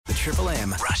Triple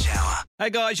M Rush Hour.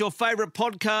 Hey guys, your favourite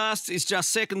podcast is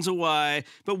just seconds away,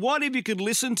 but what if you could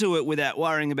listen to it without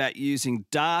worrying about using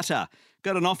data?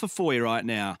 Got an offer for you right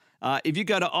now. If you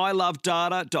go to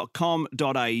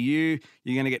ilovedata.com.au,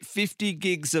 you're going to get 50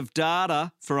 gigs of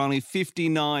data for only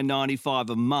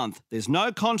 $59.95 a month. There's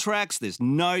no contracts, there's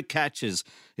no catches.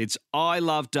 It's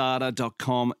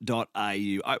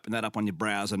ilovedata.com.au. Open that up on your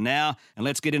browser now, and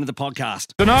let's get into the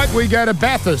podcast. Tonight we go to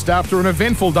Bathurst after an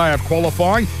eventful day of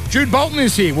qualifying. Jude Bolton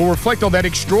is here. We'll reflect on that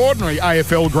extraordinary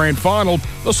AFL Grand Final.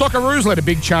 The Socceroos let a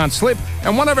big chance slip,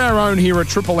 and one of our own here at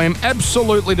Triple M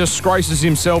absolutely disgraces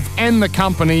himself and the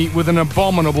company with an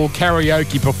abominable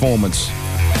karaoke performance.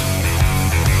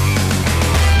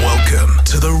 Welcome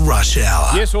to the Rush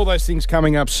Hour. Yes, all those things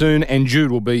coming up soon, and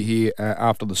Jude will be here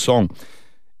after the song.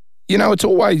 You know, it's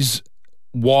always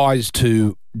wise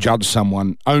to judge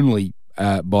someone only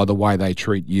by the way they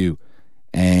treat you,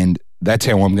 and that's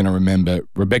how I'm going to remember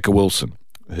Rebecca Wilson,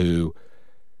 who,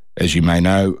 as you may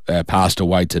know, passed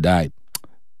away today.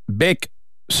 Beck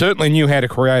certainly knew how to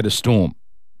create a storm.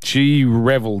 She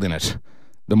revelled in it.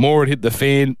 The more it hit the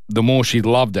fan, the more she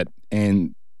loved it.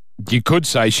 And you could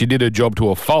say she did her job to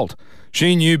a fault.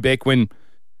 She knew, Beck, when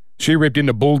she ripped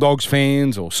into Bulldogs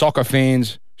fans or soccer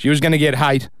fans, she was going to get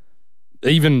hate,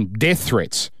 even death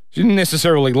threats. She didn't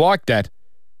necessarily like that,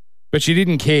 but she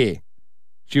didn't care.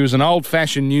 She was an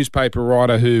old-fashioned newspaper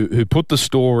writer who put the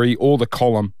story or the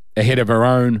column ahead of her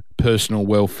own personal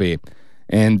welfare.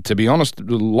 And to be honest, a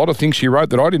lot of things she wrote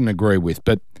that I didn't agree with,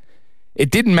 but it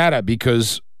didn't matter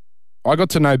because I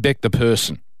got to know Beck the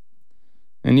person.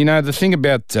 And, you know, the thing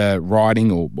about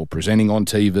writing or presenting on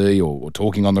TV or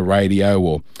talking on the radio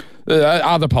or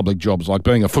other public jobs like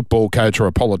being a football coach or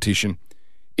a politician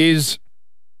is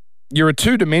you're a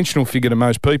two-dimensional figure to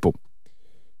most people.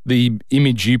 The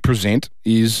image you present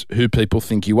is who people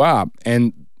think you are.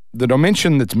 And the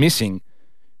dimension that's missing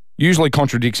usually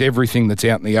contradicts everything that's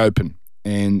out in the open.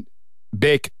 And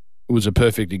Beck was a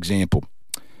perfect example.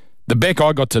 The Beck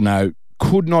I got to know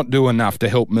could not do enough to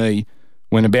help me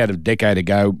when about a decade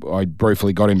ago I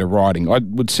briefly got into writing. I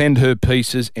would send her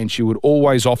pieces and she would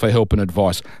always offer help and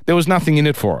advice. There was nothing in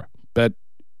it for her, but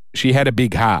she had a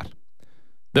big heart.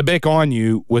 The Beck I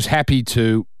knew was happy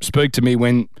to speak to me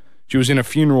when she was in a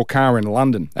funeral car in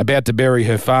London, about to bury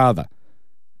her father,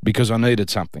 because I needed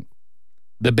something.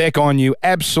 The Beck I knew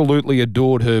absolutely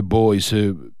adored her boys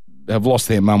who have lost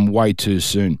their mum way too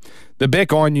soon. The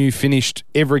Beck I knew finished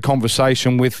every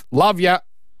conversation with, "Love ya,"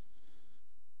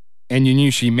 and you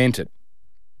knew she meant it.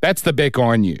 That's the Beck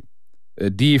I knew. A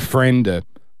dear friend, a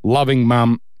loving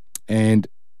mum, and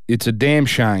it's a damn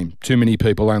shame too many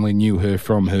people only knew her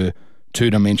from her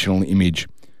two-dimensional image.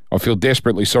 I feel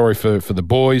desperately sorry for the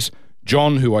boys,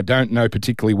 John, who I don't know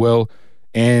particularly well,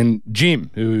 and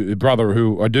Jim, a brother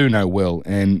who I do know well,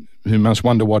 and who must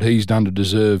wonder what he's done to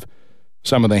deserve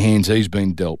some of the hands he's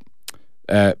been dealt.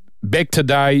 Beck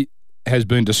today has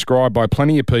been described by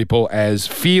plenty of people as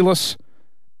fearless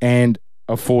and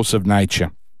a force of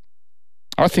nature.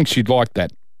 I think she'd like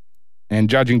that. And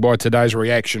judging by today's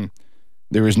reaction,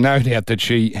 there is no doubt that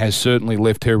she has certainly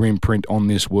left her imprint on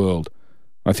this world.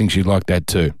 I think she'd like that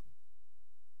too.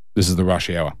 This is the Rush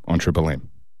Hour on Triple M.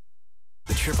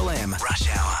 The Triple M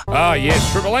Rush Hour. Ah,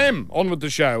 yes, Triple M. On with the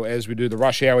show as we do the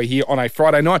Rush Hour here on a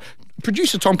Friday night.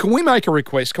 Producer Tom, can we make a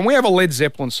request? Can we have a Led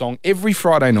Zeppelin song every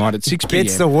Friday night at 6 p.m.?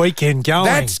 Gets the weekend going.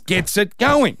 That gets it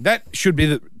going. That should be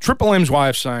the Triple M's way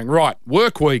of saying, right,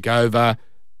 work week over,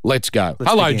 let's go.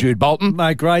 Hello, begin. Jude Bolton.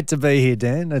 Mate, great to be here,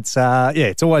 Dan. It's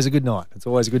it's always a good night. It's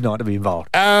always a good night to be involved.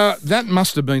 That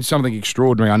must have been something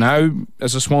extraordinary. I know,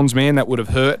 as a Swans man, that would have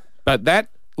hurt, but that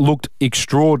looked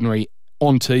extraordinary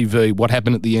on TV, what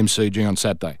happened at the MCG on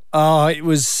Saturday. It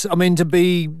was, to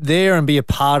be there and be a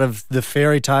part of the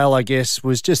fairy tale, I guess,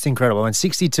 was just incredible.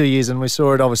 62 years, and we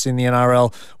saw it obviously in the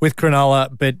NRL with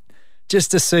Cronulla, but just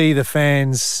to see the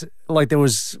fans, like there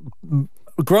was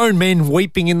grown men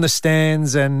weeping in the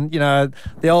stands and,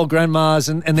 the old grandmas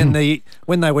and then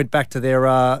when they went back to their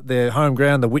home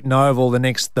ground, the Whitten Oval,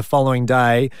 the following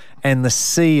day, and the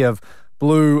sea of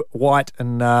blue, white,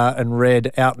 and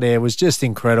red out there was just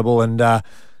incredible. And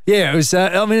it was.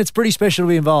 It's pretty special to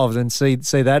be involved and see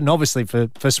that. And obviously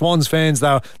for Swans fans,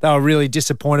 they were really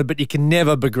disappointed. But you can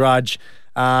never begrudge,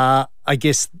 I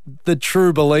guess, the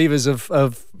true believers of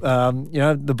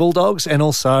the Bulldogs, and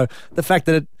also the fact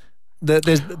that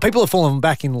there's people have fallen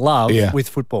back in love with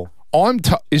football.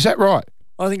 Is that right?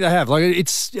 I think they have. Like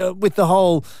it's with the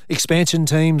whole expansion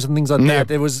teams and things like that.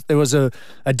 There was a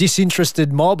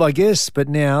disinterested mob, I guess, but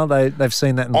now they've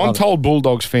seen that. I'm told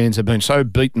Bulldogs fans have been so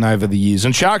beaten over the years,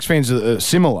 and Sharks fans are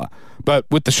similar. But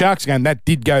with the Sharks game, that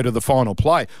did go to the final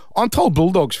play. I'm told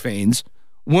Bulldogs fans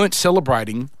weren't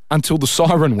celebrating until the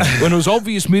siren went. When it was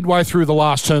obvious midway through the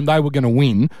last term they were going to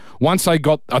win, once they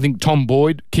got, I think Tom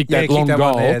Boyd kicked that long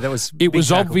goal, it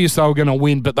was obvious they were going to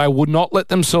win, but they would not let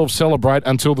themselves celebrate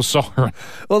until the siren.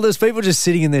 Well, there's people just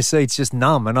sitting in their seats just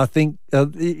numb, and I think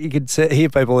you could hear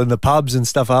people in the pubs and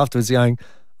stuff afterwards going,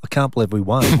 I can't believe we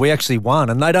won. We actually won,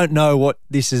 and they don't know what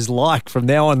this is like from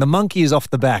now on. The monkey is off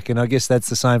the back, and I guess that's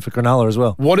the same for Cronulla as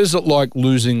well. What is it like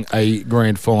losing a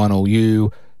grand final?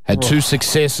 You had two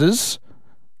successes,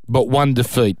 but one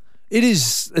defeat.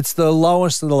 It's the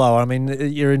lowest of the low. I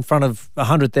mean, you're in front of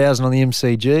 100,000 on the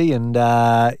MCG,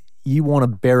 and you want to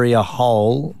bury a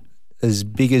hole as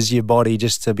big as your body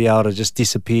just to be able to just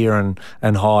disappear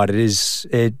and hide.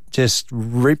 It just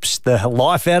rips the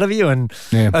life out of you, and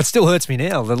it still hurts me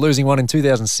now. The losing one in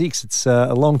 2006, it's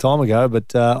a long time ago,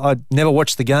 but I never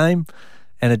watched the game,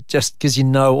 and it just because you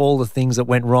know all the things that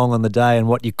went wrong on the day and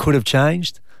what you could have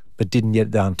changed but didn't get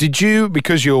done. Did you,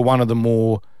 because you were one of the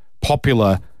more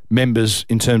popular members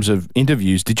in terms of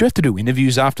interviews, did you have to do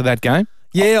interviews after that game?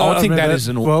 Yeah, I think that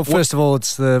is well. First of all,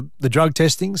 it's the drug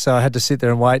testing, so I had to sit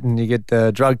there and wait, and you get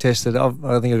drug tested. I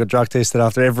think I got drug tested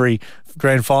after every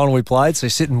grand final we played, so you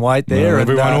sit and wait there. Well,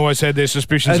 everyone always had their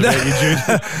suspicions about you,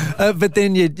 Jude. But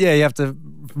then you have to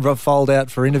fold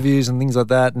out for interviews and things like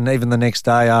that, and even the next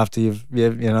day after you've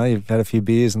had a few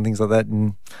beers and things like that,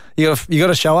 and you got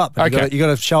to show up. Okay. You got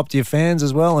to show up to your fans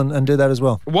as well and do that as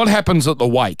well. What happens at the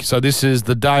wake? So this is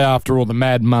the day after, or the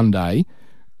Mad Monday.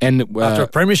 And after a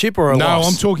premiership or a loss? No,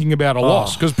 I'm talking about a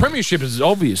loss, because premiership is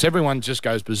obvious. Everyone just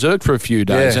goes berserk for a few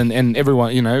days, and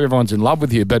everyone, everyone's in love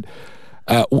with you. But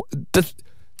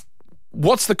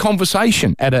what's the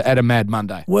conversation at a Mad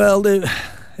Monday? Well,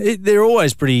 they're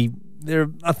always pretty.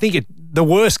 I think the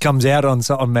worst comes out on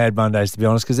Mad Mondays, to be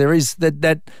honest, because there is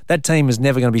that team is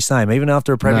never going to be the same, even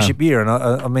after a premiership year. And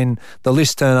I mean, the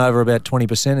list turnover about 20%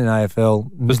 in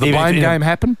AFL. Does the blame game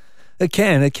happen? It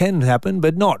can happen,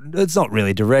 but it's not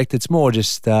really direct. It's more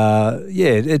just, it's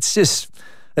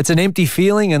an empty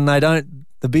feeling, and the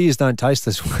beers don't taste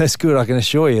as good, I can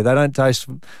assure you. They don't taste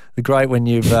great when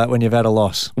you've had a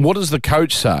loss. What does the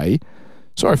coach say?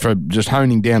 Sorry for just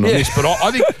honing down on this, but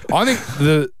I think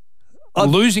the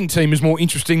losing team is more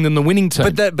interesting than the winning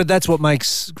team. But that's what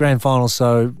makes grand finals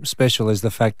so special, is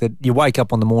the fact that you wake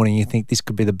up on the morning and you think this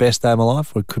could be the best day of my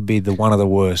life, or it could be the one of the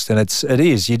worst. And it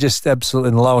is. You're just absolutely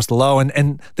in the lowest of the low.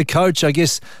 And the coach, I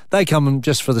guess, they come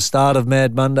just for the start of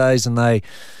Mad Mondays, and they,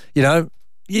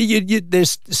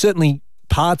 there's certainly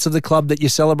parts of the club that you're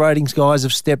celebrating. Guys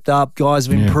have stepped up, guys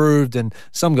have improved, and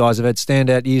some guys have had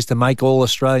standout years to make all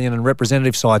Australian and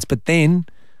representative sides. But then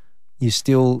you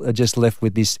still are just left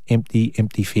with this empty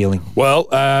feeling. Well,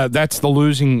 that's the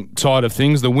losing side of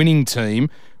things. The winning team,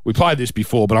 we played this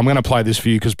before, but I'm going to play this for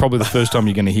you because probably the first time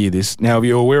you're going to hear this. Now, are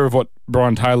you aware of what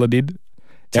Brian Taylor did,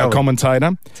 our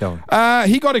commentator? Tell him.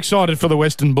 He got excited for the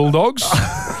Western Bulldogs.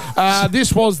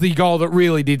 This was the goal that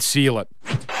really did seal it.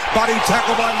 Buddy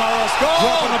tackle by Morris,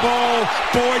 dropping the ball.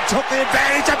 Boyd took the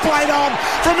advantage and played on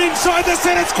from inside the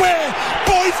centre square.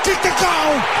 Boyd's kicked the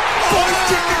goal. Boyd's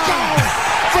kicked the goal.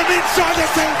 From inside the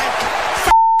centre.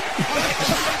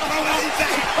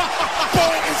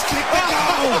 Boyd has kicked the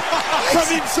goal. From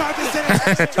inside the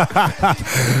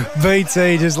centre.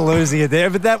 BT just losing it there.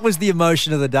 But that was the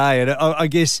emotion of the day. And I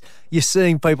guess you're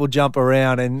seeing people jump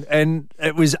around, and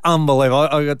it was unbelievable.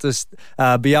 I got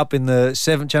to be up in the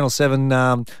Channel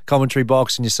 7 commentary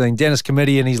box, and you're seeing Dennis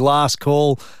Committee in his last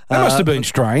call. That must have been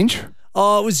strange.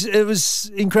 Oh, it was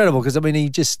incredible, because, I mean, he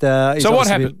just... so what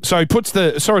happened? So he puts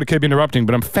sorry to keep interrupting,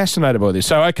 but I'm fascinated by this.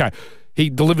 So, okay, he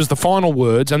delivers the final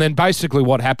words, and then basically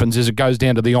what happens is it goes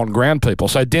down to the on-ground people.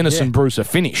 So Dennis and Bruce are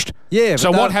finished. Yeah.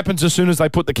 So what happens as soon as they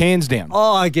put the cans down?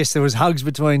 Oh, I guess there was hugs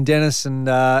between Dennis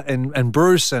and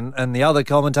Bruce and the other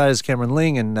commentators, Cameron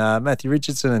Ling and Matthew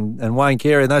Richardson and Wayne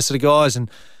Carey and those sort of guys.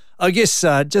 And I guess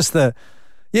just the...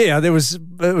 Yeah, it was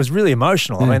really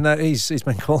emotional. I mean, he's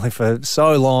been calling for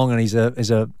so long, and he's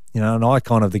a an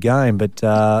icon of the game. But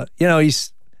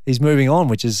he's moving on,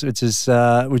 which is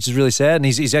really sad. And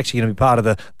he's actually going to be part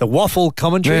of the waffle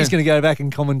commentary. He's going to go back and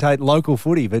commentate local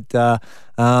footy. But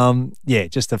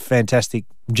just a fantastic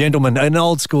gentleman, an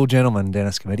old school gentleman,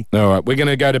 Dennis Committee. All right, we're going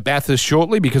to go to Bathurst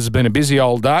shortly because it's been a busy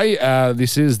old day.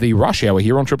 This is the Rush Hour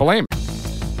here on Triple M.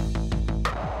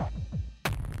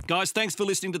 Guys, thanks for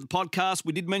listening to the podcast.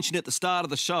 We did mention at the start of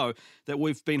the show that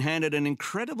we've been handed an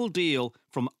incredible deal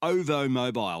from OVO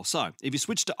Mobile. So if you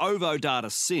switch to OVO Data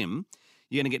SIM,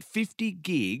 you're going to get 50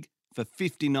 gig for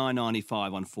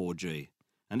 $59.95 on 4G.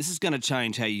 And this is going to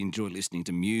change how you enjoy listening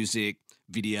to music,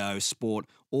 video, sport,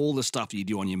 all the stuff you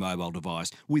do on your mobile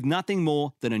device with nothing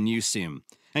more than a new SIM.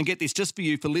 And get this, just for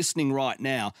you for listening right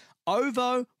now,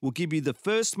 OVO will give you the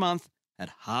first month at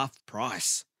half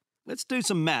price. Let's do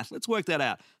some math. Let's work that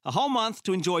out. A whole month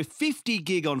to enjoy 50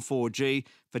 gig on 4G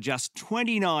for just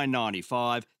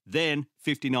 $29.95, then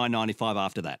 $59.95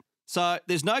 after that. So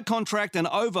there's no contract, and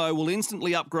OVO will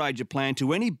instantly upgrade your plan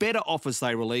to any better offers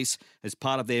they release as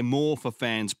part of their More for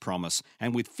Fans promise.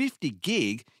 And with 50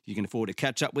 gig, you can afford to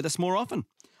catch up with us more often.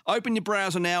 Open your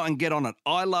browser now and get on it.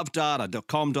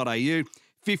 ilovedata.com.au.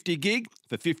 50 gig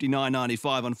for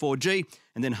 $59.95 on 4G,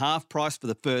 and then half price for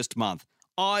the first month.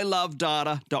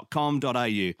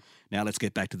 ilovedata.com.au. Now let's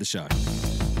get back to the show.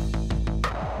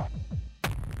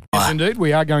 Yes, indeed.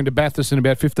 We are going to Bathurst in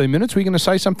about 15 minutes. Were you going to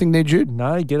say something there, Jude?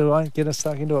 No, get away. Get us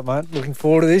stuck into it, mate. Looking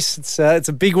forward to this. It's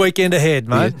a big weekend ahead,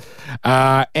 mate.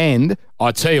 Yeah. And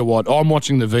I tell you what, I'm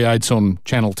watching the V8s on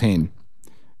Channel 10.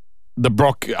 The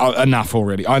Brock, enough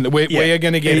already. We are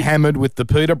going to get hammered with the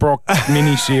Peter Brock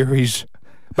mini-series,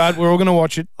 but we're all going to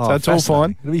watch it, so it's all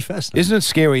fine. It'll be fascinating. Isn't it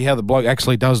scary how the bloke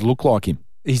actually does look like him?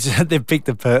 They've picked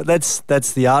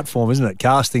that's the art form, isn't it?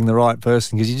 Casting the right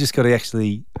person, because you just got to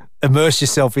actually immerse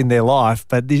yourself in their life.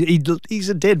 But he's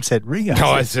a dead set ringer.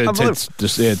 No, it's a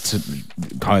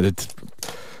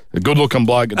good-looking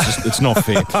bloke. It's not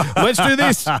fair. Let's do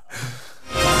this. Now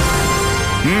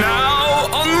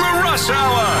on the Rush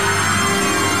Hour,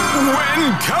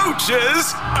 when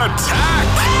coaches attack.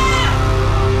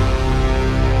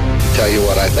 Tell you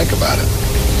what I think about it.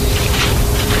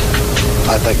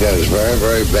 I think that is very,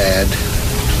 very bad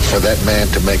for that man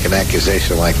to make an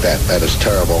accusation like that. That is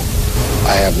terrible.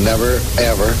 I have never,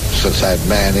 ever, since I've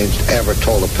managed, ever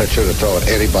told a pitcher to throw at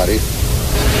anybody.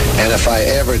 And if I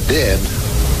ever did,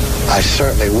 I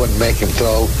certainly wouldn't make him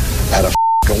throw at a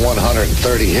 130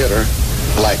 hitter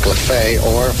like LaFay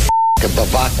or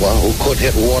Bavakwa, who could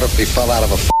hit water if he fell out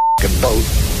of a boat.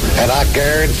 And I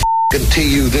guarantee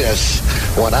you this,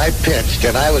 when I pitched,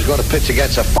 and I was going to pitch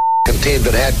against a team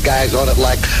that had guys on it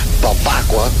like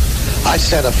Bavakwa, I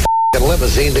sent a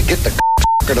limousine to get the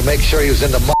to make sure he was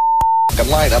in the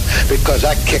lineup, because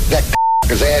I kicked that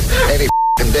ass any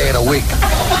day in a week.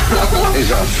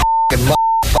 He's a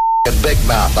big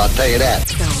mouth, I'll tell you that.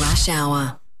 The Rush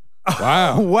Hour.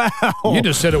 Wow. Wow. You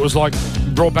just said it was like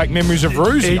brought back memories of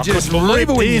Roosie. I couldn't believe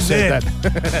it when you said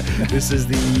that. This is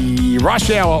the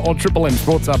Rush Hour on Triple M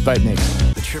Sports Update next.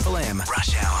 The Triple M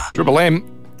Rush Hour. Triple M,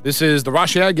 this is the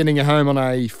Rush Hour, getting you home on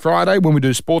a Friday when we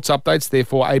do sports updates,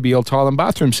 therefore ABL Tile and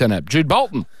Bathroom Centre. Jude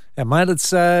Bolton. Yeah, mate,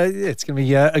 it's going to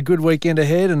be a good weekend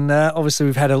ahead, and obviously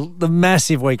we've had the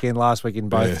massive weekend last week in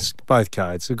both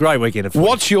codes. A great weekend of footy.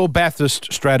 What's your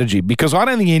Bathurst strategy? Because I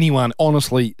don't think anyone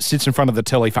honestly sits in front of the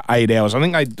telly for 8 hours. I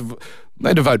think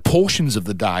they devote portions of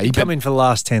the day. Come in for the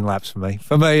last 10 laps for me.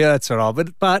 For me, that's all right.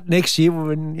 But next year,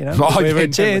 when we have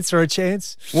a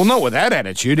chance. Well, not with that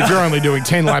attitude. If you're only doing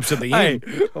 10 laps at the end.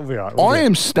 I'll be right. I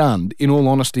am stunned, in all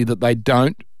honesty, that they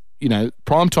don't.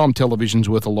 Primetime television's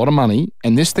worth a lot of money,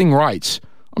 and this thing rates.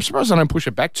 I'm surprised they don't push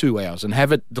it back 2 hours and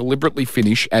have it deliberately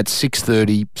finish at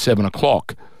 6:30, 7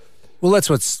 o'clock. Well, that's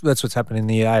what's happened in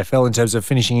the AFL in terms of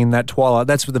finishing in that twilight.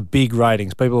 That's for the big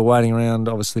ratings. People are waiting around,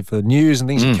 obviously, for the news and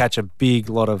things. You catch a big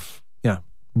lot of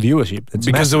viewership. It's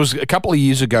because massive. there was a couple of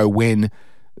years ago when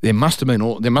there must have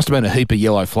been a heap of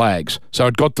yellow flags, so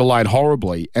it got delayed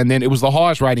horribly, and then it was the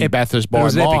highest rating Bathurst by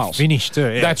miles. It was miles. epic finish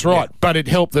too. Yeah. That's right, but it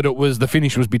helped that the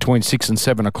finish was between 6 and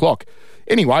 7 o'clock.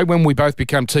 Anyway, when we both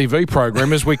become TV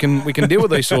programmers, we can deal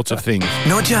with these sorts of things.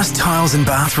 Not just tiles and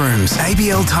bathrooms.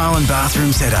 ABL Tile and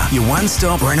Bathroom Centre, your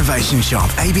one-stop renovation shop.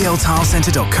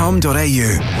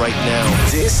 abltilecentre.com.au. Right now,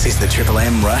 this is the Triple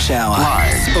M Rush Hour.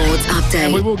 Sports Update.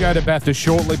 And we will go to Bathurst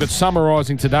shortly, but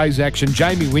summarising today's action,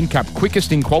 Jamie Whincup,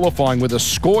 quickest in qualifying with a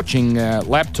scorching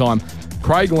lap time.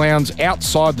 Craig Lowndes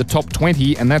outside the top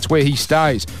 20, and that's where he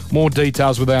stays. More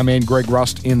details with our man Greg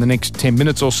Rust in the next 10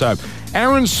 minutes or so.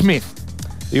 Aaron Smith,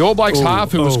 the All Blacks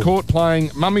half who was caught playing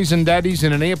mummies and daddies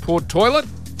in an airport toilet,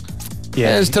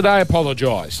 has today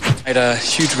apologised. Made a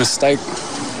huge mistake,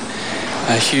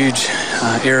 a huge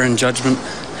error in judgment.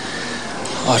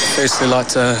 I'd firstly like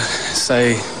to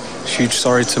say huge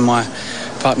sorry to my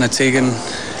partner Tegan,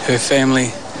 her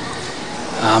family,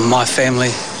 my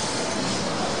family.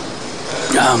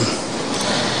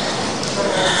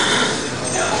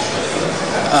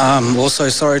 Also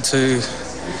sorry to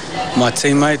my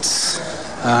teammates,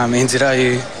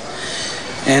 Nzirayu,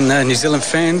 and New Zealand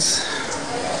fans.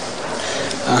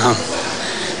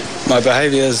 My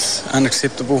behaviour is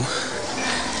unacceptable,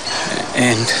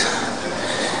 and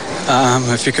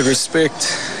if you could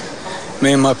respect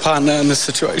me and my partner in this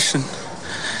situation.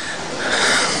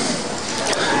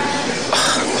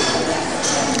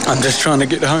 I'm just trying to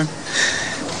get home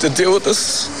to deal with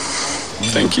this.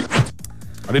 Thank you.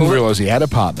 I didn't realise he had a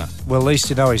partner. Well, at least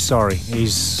you know he's sorry.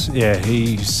 He's made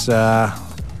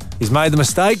the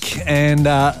mistake, and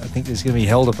I think there's going to be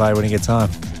hell to pay when he gets home.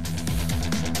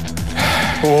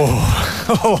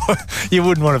 Oh, you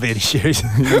wouldn't want to be in his shoes.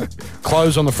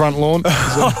 Clothes on the front lawn.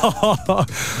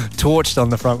 Torched on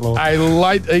the front lawn. A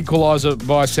late equaliser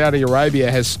by Saudi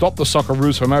Arabia has stopped the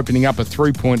Socceroos from opening up a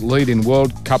 3-point lead in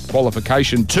World Cup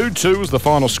qualification. 2-2 is the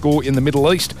final score in the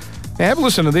Middle East. Now, have a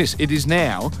listen to this. It is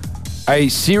now a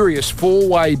serious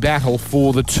 4-way battle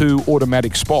for the 2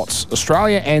 automatic spots.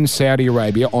 Australia and Saudi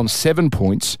Arabia on 7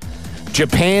 points.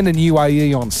 Japan and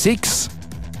UAE on 6.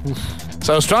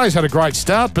 So Australia's had a great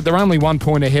start, but they're only 1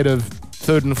 point ahead of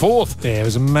 3rd and 4th. Yeah, it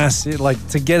was a massive,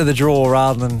 to get the draw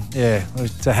rather than,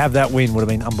 to have that win would have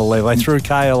been unbelievable. They threw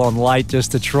Cahill on late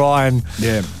just to try and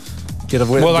get a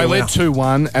win. Well, they led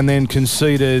 2-1 and then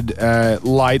conceded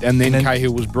late, and then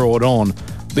Cahill was brought on.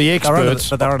 The experts...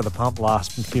 But they were under the pump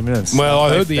last few minutes. Well, I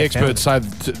heard the experts say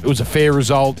that it was a fair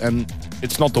result, and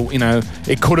it's not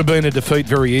it could have been a defeat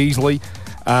very easily.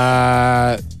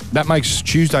 That makes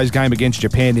Tuesday's game against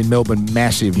Japan in Melbourne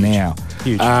massive now.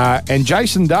 Huge. And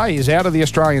Jason Day is out of the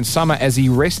Australian summer as he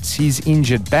rests his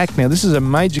injured back. Now, this is a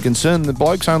major concern. The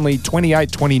bloke's only 28,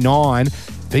 29.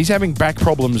 If he's having back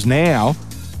problems now,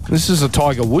 this is a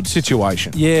Tiger Woods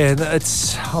situation. Yeah,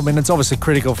 it's obviously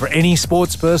critical for any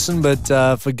sports person, but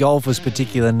for golfers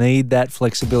particularly need that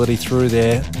flexibility through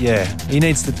there. Yeah, he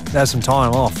needs to have some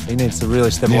time off. He needs to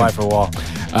really step away for a while.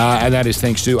 And that is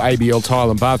thanks to ABL Tile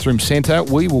and Bathroom Centre.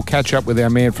 We will catch up with our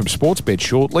man from Sportsbet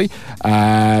shortly.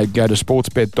 Go to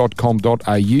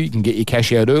sportsbet.com.au. You can get your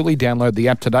cash out early. Download the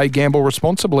app today. Gamble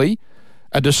responsibly.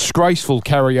 A disgraceful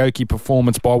karaoke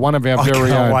performance by one of our very own. I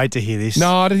can't wait to hear this.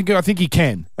 No, I think you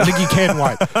can. I think you can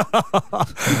wait.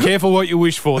 Be careful what you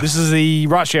wish for. This is the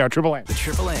Rush Hour Triple M. The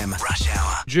Triple M Rush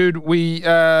Hour. Jude, we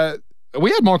had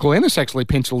Michael Ennis actually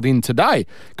penciled in today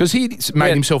because he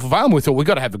made himself available. We thought we've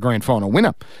got to have a grand final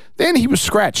winner. Then he was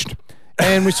scratched,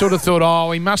 and we sort of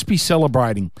thought, he must be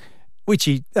celebrating. Which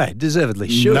he deservedly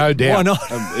should. No doubt. Why not?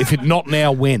 If it not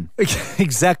now, when?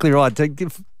 Exactly right.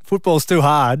 Football's too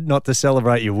hard not to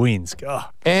celebrate your wins. God.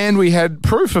 And we had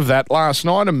proof of that last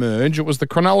night emerge. It was the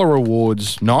Cronulla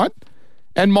Awards night.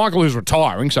 And Michael, who's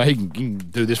retiring, so he can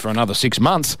do this for another 6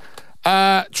 months,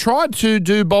 tried to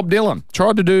do Bob Dylan.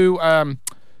 Tried to do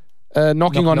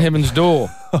Knocking on Heaven's Door.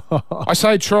 I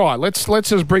say try. Let's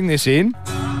just bring this in.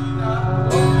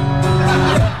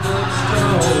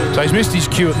 So he's missed his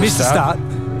cue at the start.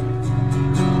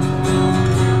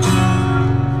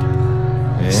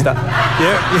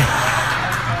 Yeah.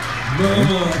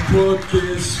 Mama, put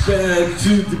this back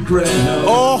to the ground.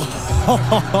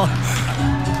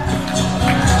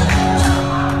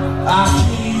 I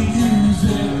can't use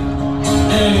it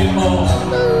anymore.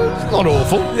 It's not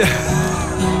awful.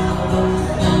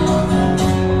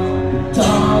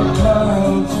 Dark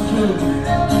clouds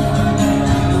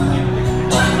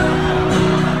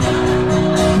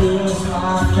feels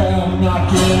like I'm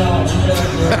knocking out.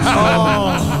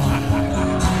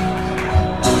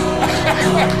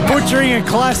 Butchering a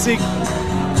classic.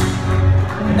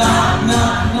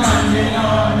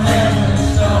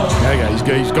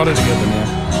 Okay, he's got it together now.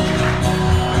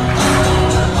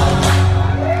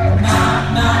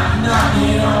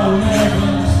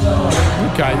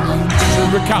 Okay,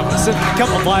 recover. So a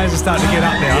couple of players are starting to get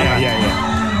up now. Yeah.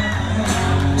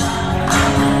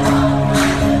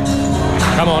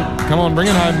 Come on, bring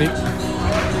it home, Mick.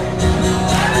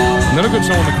 Not a good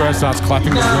song when the crowd starts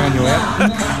clapping to drown you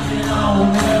out.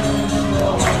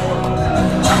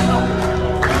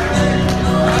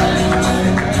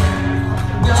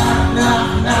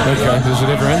 Okay, does it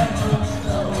ever end?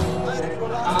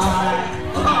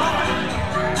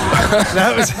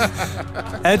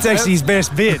 That's actually his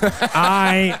best bit.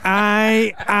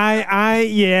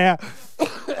 Yeah.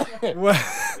 Well,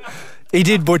 he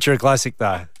did butcher a classic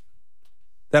though.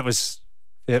 That was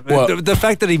the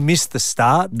fact that he missed the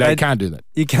start. They can't do that.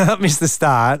 You can't miss the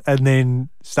start and then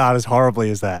start as horribly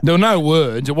as that. There were no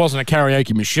words. It wasn't a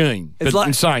karaoke machine. It's but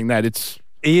in saying that,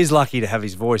 he is lucky to have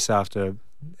his voice after.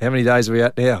 How many days are we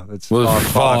at now? It's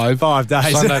 5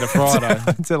 days. Sunday to Friday.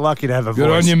 It's lucky to have a voice. Good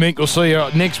on you, Mick. We'll see you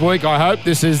next week, I hope.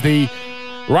 This is the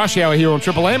Rush Hour here on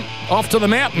Triple M. Off to the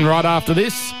mountain right after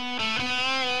this.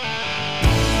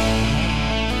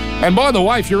 And by the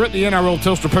way, if you're at the NRL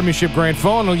Telstra Premiership Grand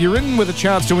Final, you're in with a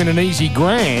chance to win an easy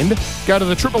grand. Go to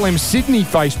the Triple M Sydney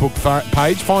Facebook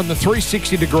page, find the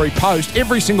 360-degree post.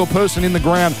 Every single person in the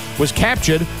ground was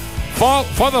captured.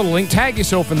 Follow the link, tag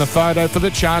yourself in the photo for the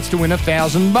chance to win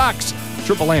 $1,000.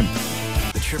 Triple M.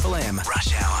 The Triple M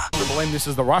Rush Hour. Triple M, this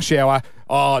is the Rush Hour.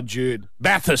 Oh, Jude.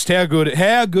 Bathurst, how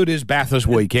good is Bathurst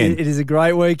weekend? It is a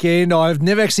great weekend. I've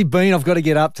never actually been. I've got to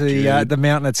get up to the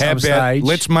mountain at some stage.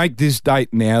 Let's make this date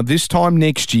now. This time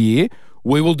next year,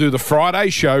 we will do the Friday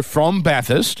show from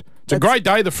Bathurst. It's a great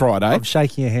day, the Friday. I'm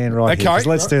shaking your hand right here.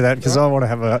 Let's do that because I want to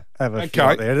have a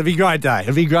feel there. It'll be a great day.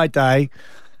 It'll be a great day.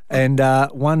 And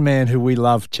one man who we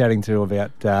love chatting to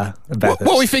about this.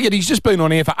 Well, we figured he's just been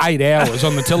on air for 8 hours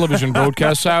on the television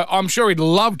broadcast, so I'm sure he'd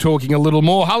love talking a little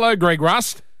more. Hello, Greg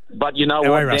Rust. But you know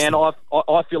what, Dan?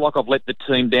 I feel like I've let the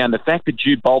team down. The fact that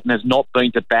Jude Bolton has not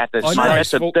been to Bathurst,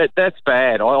 mate, that's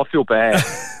bad. I feel bad.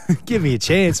 Give me a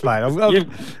chance, mate.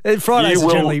 Fridays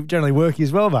are generally worky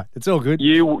as well, mate. It's all good.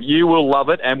 You will love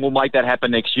it, and we'll make that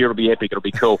happen next year. It'll be epic. It'll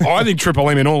be cool. I think Triple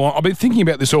M, I've been thinking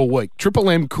about this all week. Triple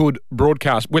M could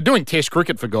broadcast. We're doing Test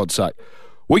cricket, for God's sake.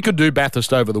 We could do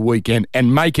Bathurst over the weekend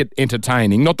and make it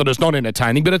entertaining. Not that it's not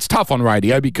entertaining, but it's tough on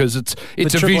radio because it's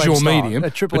a visual medium.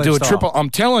 I'm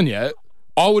telling you,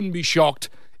 I wouldn't be shocked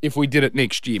if we did it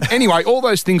next year. Anyway, all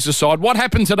those things aside, what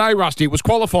happened today, Rusty? It was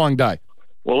qualifying day.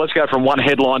 Well, let's go from one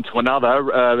headline to another.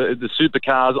 The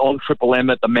supercars on Triple M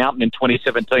at the Mountain in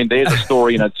 2017. There's a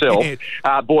story in itself.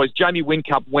 Boys, Jamie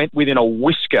Whincup went within a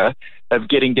whisker of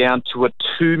getting down to a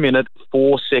 2-minute,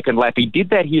 4-second lap. He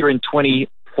did that here in 2015.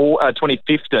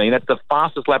 That's the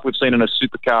fastest lap we've seen in a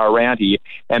supercar around here.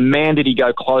 And man, did he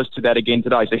go close to that again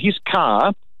today. So his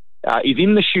car is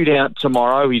in the shootout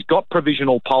tomorrow. He's got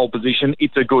provisional pole position.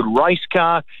 It's a good race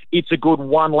car. It's a good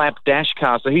one-lap dash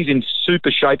car. So he's in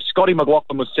super shape. Scotty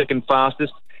McLaughlin was second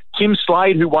fastest. Tim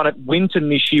Slade, who won at Winton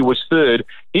this year, was third.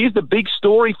 Here's the big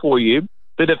story for you.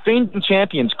 The defending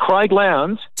champions, Craig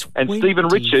Lowndes and Stephen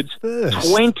Richards,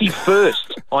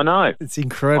 21st. I know. It's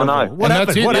incredible. I know. What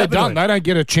happened? They're done. They don't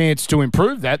get a chance to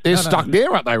improve that. They're stuck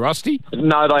there, aren't they, Rusty?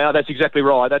 No, they are. That's exactly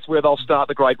right. That's where they'll start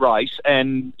the great race.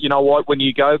 And you know what? When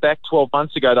you go back 12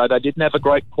 months ago, though, they didn't have a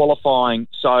great qualifying.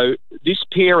 So this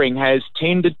pairing has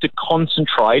tended to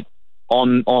concentrate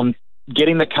on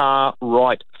getting the car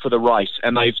right for the race.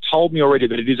 And they've told me already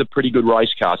that it is a pretty good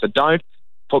race car. So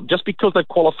just because they've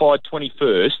qualified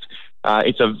 21st,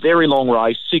 it's a very long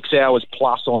race, 6 hours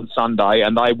plus on Sunday,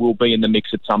 and they will be in the mix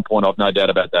at some point. I've no doubt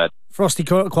about that. Frosty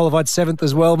qualified 7th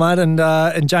as well, mate,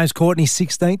 and James Courtney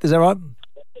 16th. Is that right?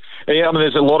 Yeah, I mean,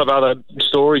 there's a lot of other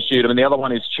stories, Jude. I mean, the other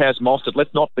one is Chaz Mostert.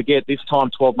 Let's not forget, this time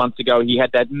 12 months ago, he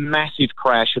had that massive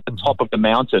crash at the top of the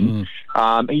mountain.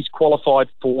 He's qualified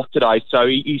 4th today. So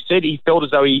he said he felt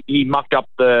as though he mucked up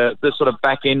the sort of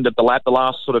back end of the lap, the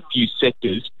last sort of few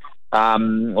sectors.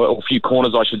 Or a few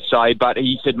corners, I should say. But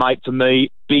he said, mate, for me,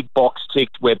 big box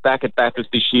ticked. We're back at Bathurst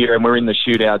this year and we're in the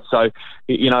shootout. So,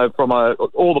 you know, from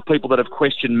all the people that have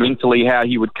questioned mentally how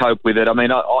he would cope with it, I mean,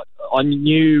 I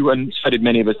knew, and so did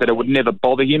many of us, that it would never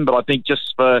bother him. But I think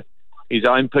just for his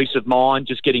own peace of mind,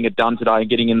 just getting it done today and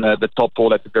getting in the top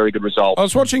 4, that's a very good result. I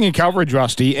was watching your coverage,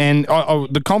 Rusty, and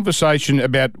the conversation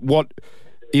about what,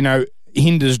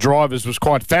 hinders drivers was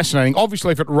quite fascinating.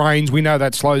 Obviously, if it rains, we know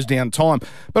that slows down time.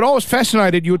 But I was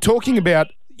fascinated. You were talking about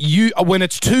when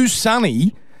it's too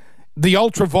sunny, the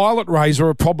ultraviolet rays are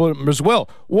a problem as well.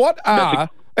 What are...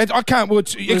 I can't...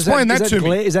 explain that to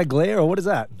me. Is that glare or what is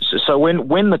that? So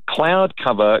when the cloud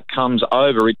cover comes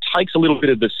over, it takes a little bit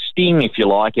of the sting, if you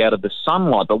like, out of the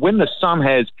sunlight. But when the sun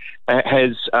has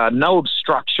no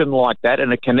obstruction like that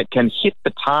and it can hit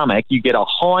the tarmac, you get a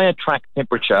higher track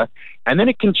temperature, and then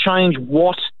it can change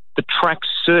what the track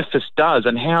surface does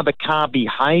and how the car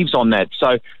behaves on that.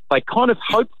 So they kind of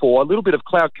hope for a little bit of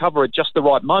cloud cover at just the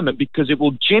right moment because it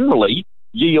will generally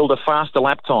yield a faster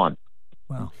lap time.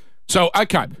 Wow. So,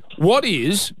 okay, what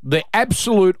is the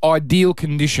absolute ideal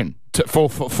condition for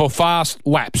fast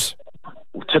laps?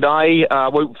 Today,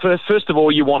 first of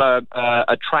all, you want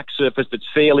a track surface that's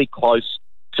fairly close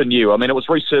to new. I mean, it was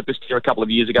resurfaced here a couple of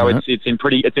years ago. Right. It's in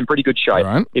pretty good shape.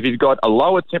 Right. If you've got a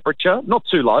lower temperature, not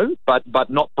too low, but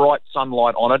not bright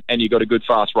sunlight on it, and you've got a good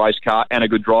fast race car and a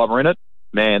good driver in it,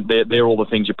 man, they're all the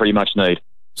things you pretty much need.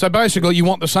 So basically, you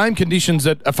want the same conditions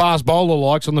that a fast bowler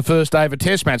likes on the first day of a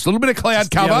test match. A little bit of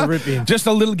cloud cover, just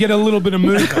get a little bit of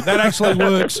movement. That actually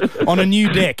works on a new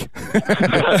deck.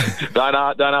 Don't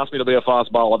ask me to be a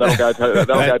fast bowler. That'll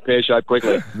go pear-shaped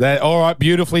quickly. All right,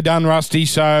 beautifully done, Rusty.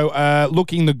 So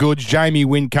looking the goods, Jamie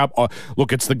Whincup.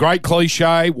 Look, it's the great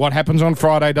cliche, what happens on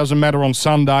Friday doesn't matter on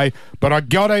Sunday, but I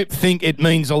got to think it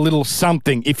means a little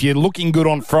something. If you're looking good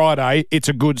on Friday, it's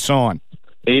a good sign.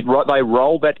 They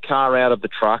rolled that car out of the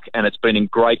truck, and it's been in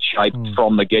great shape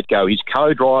from the get-go. His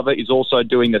co-driver is also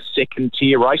doing the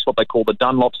second-tier race, what they call the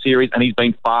Dunlop Series, and he's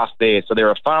been fast there. So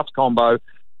they're a fast combo,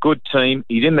 good team.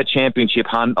 He's in the championship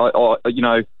hunt.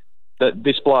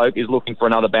 This bloke is looking for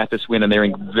another Bathurst win, and they're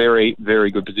in very,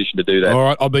 very good position to do that. All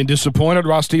right, I've been disappointed,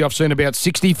 Rusty. I've seen about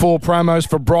 64 promos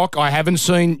for Brock. I haven't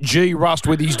seen G. Rust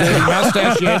with his dirty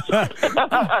moustache yet.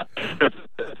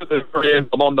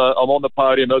 I'm on the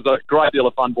podium. It was a great deal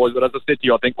of fun, boys. But as I said to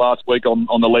you, I think last week on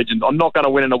the Legends, I'm not going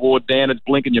to win an award, Dan. It's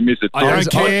blink and you miss it. I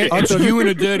don't care. It's you and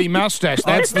a dirty moustache.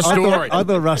 That's the story. I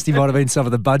thought Rusty might have been some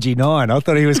of the Budgie 9. I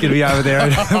thought he was going to be over there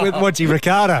with watching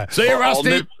Ricardo. See you,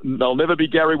 Rusty. I'll never be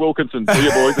Gary Wilkinson. See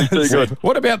you, boys. He's too good.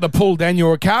 What about the pull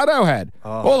Daniel Ricciardo had?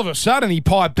 All of a sudden, he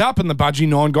piped up and the Budgie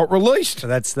 9 got released.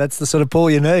 That's the sort of pull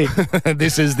you need.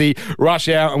 This is the Rush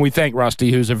Hour, and we thank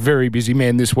Rusty, who's a very busy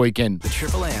man this weekend. The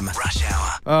Triple M Rush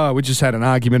Hour. Oh, we just had an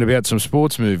argument about some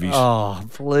sports movies. Oh,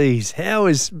 please. How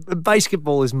is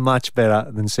basketball is much better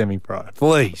than semi-pro?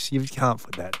 Please, you can't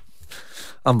put that.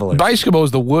 Unbelievable. Basketball is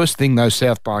the worst thing those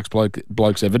South Parks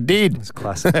blokes ever did. It's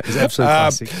classic. It's absolute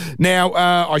classic. Now,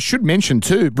 I should mention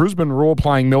too, Brisbane Roar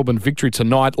playing Melbourne Victory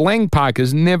tonight. Lang Park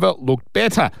has never looked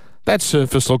better. That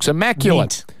surface looks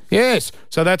immaculate. Mint. Yes,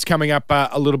 so that's coming up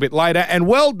a little bit later. And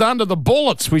well done to the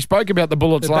Bullets. We spoke about the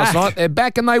Bullets last night. They're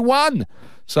back and they won.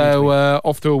 So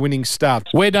off to a winning start.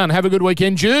 We're done. Have a good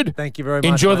weekend, Jude. Thank you very much.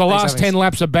 Enjoy the last 10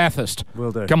 laps of Bathurst.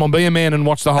 Will do. Come on, be a man and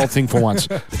watch the whole thing for once.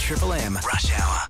 The Triple M Rush Hour.